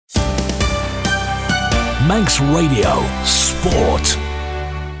Manx Radio Sport.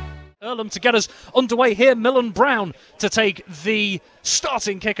 Irlam to get us underway here. Millen Brown to take the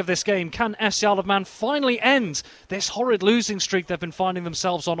starting kick of this game. Can FC Isle of Man finally end this horrid losing streak they've been finding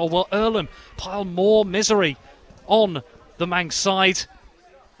themselves on, or will Irlam pile more misery on the Manx side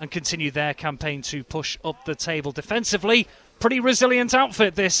and continue their campaign to push up the table? Defensively, pretty resilient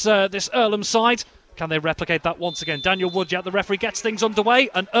outfit, this Irlam side. Can they replicate that once again? Daniel Woodyard, the referee, gets things underway,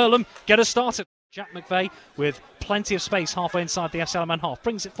 and Irlam get us started. Jack McVeigh with plenty of space halfway inside the FC Isle of Man half.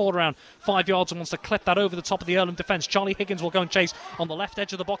 Brings it forward around 5 yards and wants to clip that over the top of the Irlam defence. Charlie Higgins will go and chase on the left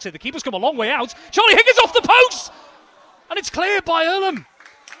edge of the box here. The keeper's come a long way out. Charlie Higgins off the post! And it's cleared by Irlam.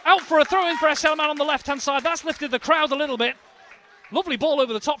 Out for a throw-in for FC Isle of Man on the left-hand side. That's lifted the crowd a little bit. Lovely ball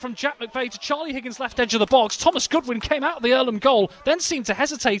over the top from Jack McVeigh to Charlie Higgins, left edge of the box. Thomas Goodwin came out of the Irlam goal, then seemed to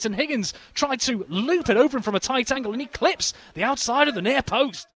hesitate, and Higgins tried to loop it over him from a tight angle, and he clips the outside of the near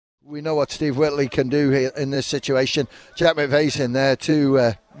post. We know what Steve Whitley can do here in this situation. Jack McVeigh's in there,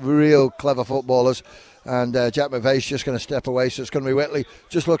 two real clever footballers, and Jack McVeigh's just going to step away, so it's going to be Whitley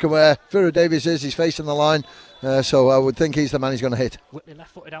just looking where Furo Davies is. He's facing the line, so I would think he's the man he's going to hit. Whitley,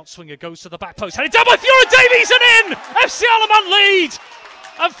 left-footed outswinger, goes to the back post, headed down by Furo Davies and in! FC Isle of Man lead!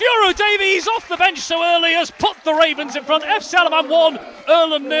 And Furo Davies off the bench so early has put the Ravens in front. FC Isle of Man 1,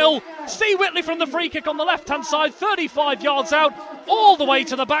 Irlam 0. Steve Whitley from the free kick on the left-hand side, 35 yards out, all the way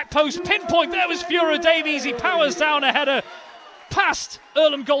to the back post. Pinpoint, there was Furo Davies. He powers down a header past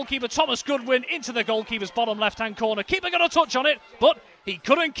Irlam goalkeeper Thomas Goodwin into the goalkeeper's bottom left-hand corner. Keeper got a touch on it, but he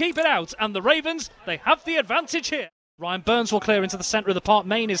couldn't keep it out. And the Ravens, they have the advantage here. Ryan Burns will clear into the centre of the park.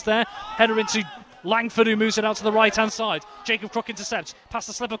 Main is there. Header into Langford, who moves it out to the right-hand side. Jacob Crook intercepts, past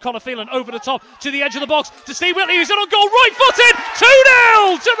the slip of Conor Phelan, over the top, to the edge of the box, to Steve Whitley, who's in on goal, right-footed,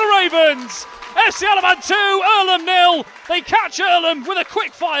 2-0 to the Ravens! FC Isle of Man 2, Irlam 0. They catch Irlam with a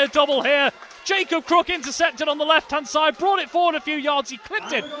quick-fire double here. Jacob Crook intercepted on the left-hand side, brought it forward a few yards, he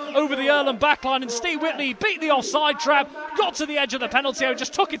clipped it over the Irlam backline, and Steve Whitley beat the offside trap, got to the edge of the penalty area,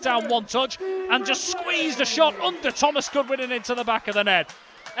 just took it down one touch, and just squeezed a shot under Thomas Goodwin and into the back of the net.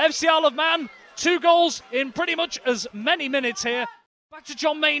 FC Isle of Man, 2 goals in pretty much as many minutes here. Back to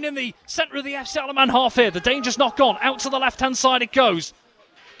John Main in the centre of the FC Isle of Man half here. The danger's not gone. Out to the left-hand side it goes.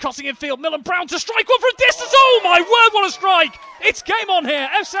 Crossing in field, Millen Brown to strike one from distance. Oh my word, what a strike! It's game on here.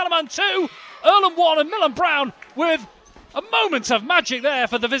 FC Isle of Man 2, Irlam 1, and Millen Brown with a moment of magic there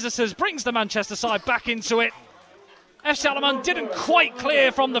for the visitors. Brings the Manchester side back into it. FC Isle of Man didn't quite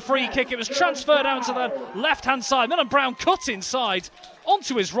clear from the free kick. It was transferred out to the left-hand side. Millen Brown cut inside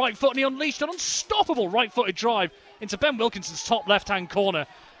onto his right foot, and he unleashed an unstoppable right-footed drive into Ben Wilkinson's top left-hand corner.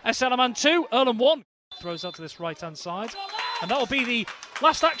 FC Isle of Man 2, Irlam 1. Throws out to this right-hand side. And that will be the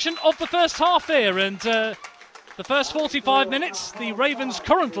last action of the first half here. And the first 45 minutes, the Ravens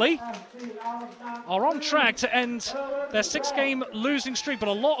currently are on track to end their 6-game losing streak, but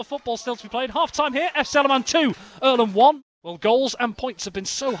a lot of football still to be played. Half-time here, FC Isle of Man 2, Irlam 1. Well, goals and points have been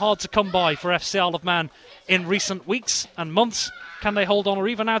so hard to come by for FC Isle of Man in recent weeks and months. Can they hold on or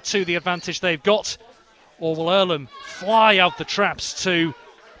even add to the advantage they've got? Or will Irlam fly out the traps to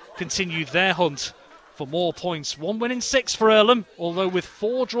continue their hunt for more points? 1 win in 6 for Irlam, although with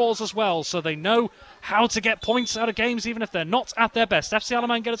 4 draws as well, so they know how to get points out of games even if they're not at their best. FC Isle of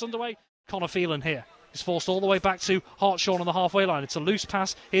Man get us underway. Conor Phelan here. He's forced all the way back to Hartshaw on the halfway line. It's a loose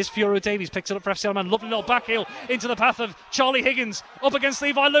pass. Here's Furo Davies, picks it up for FC Isle of Man. Lovely little back heel into the path of Charlie Higgins. Up against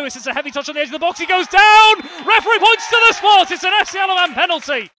Levi Lewis. It's a heavy touch on the edge of the box. He goes down. Referee points to the spot. It's an FC Isle of Man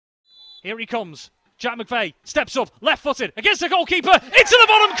penalty. Here he comes. Jack McVeigh steps up, left-footed, against the goalkeeper, into the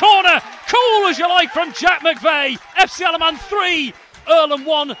bottom corner. Cool as you like from Jack McVeigh. FC Isle of Man 3, Irlam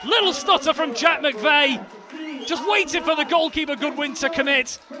 1. Little stutter from Jack McVeigh. Just waited for the goalkeeper Goodwin to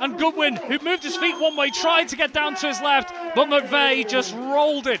commit, and Goodwin, who moved his feet one way, tried to get down to his left, but McVeigh just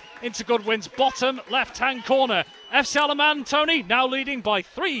rolled it into Goodwin's bottom left-hand corner. FC Isle of Man, Tony, now leading by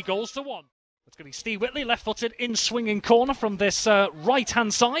 3 goals to 1. It's going to be Steve Whitley, left-footed in swinging corner from this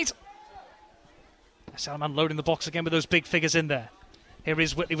right-hand side. FC Isle of Man loading the box again with those big figures in there. Here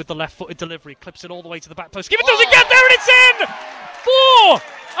is Whitley with the left-footed delivery, clips it all the way to the back post. Give it, doesn't get there, and it's in! 4!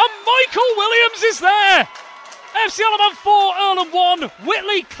 And Michael Williams is there! FC Isle of Man 4, Irlam 1.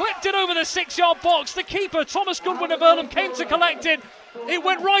 Whitley clipped it over the 6-yard box. The keeper, Thomas Goodwin of Irlam, came to collect it. It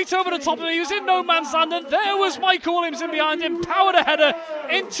went right over the top of him. He was in no man's land, and there was Michael Williams in behind him. Powered a header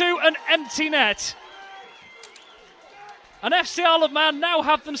into an empty net. And FC Isle of Man now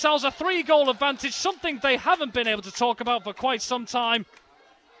have themselves a 3-goal advantage, something they haven't been able to talk about for quite some time.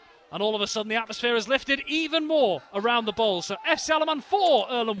 And all of a sudden the atmosphere has lifted even more around the bowl. So FC Isle of Man 4,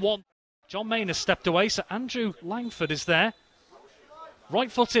 Irlam 1. John Main has stepped away, so Andrew Langford is there.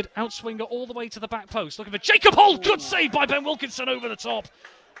 Right-footed outswinger all the way to the back post. Looking for Jacob Holt. Good save by Ben Wilkinson over the top.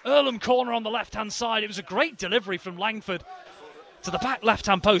 Irlam corner on the left-hand side. It was a great delivery from Langford to the back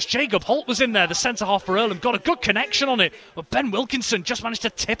left-hand post. Jacob Holt was in there, the centre-half for Irlam. Got a good connection on it, but Ben Wilkinson just managed to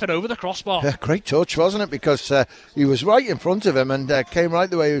tip it over the crossbar. Yeah, great touch, wasn't it? Because he was right in front of him and came right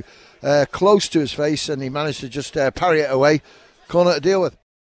the way close to his face, and he managed to just parry it away. Corner to deal with.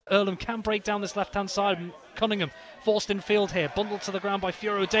 Irlam can break down this left-hand side. Cunningham forced in field here, bundled to the ground by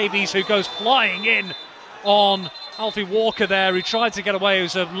Furo Davies, who goes flying in on Alfie Walker there, who tried to get away. It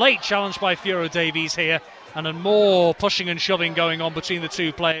was a late challenge by Furo Davies here, and a more pushing and shoving going on between the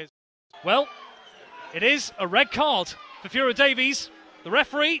two players. Well, it is a red card for Furo Davies. The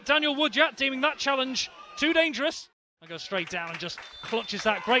referee, Daniel Woodyat, deeming that challenge too dangerous, and goes straight down and just clutches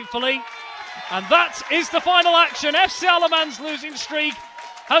that gratefully. And that is the final action. FC Alaman's losing streak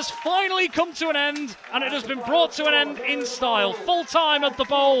has finally come to an end, and it has been brought to an end in style. Full time at the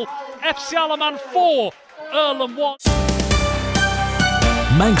Bowl, FC Alaman 4, Irlam 1.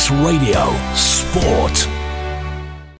 Manx Radio Sport.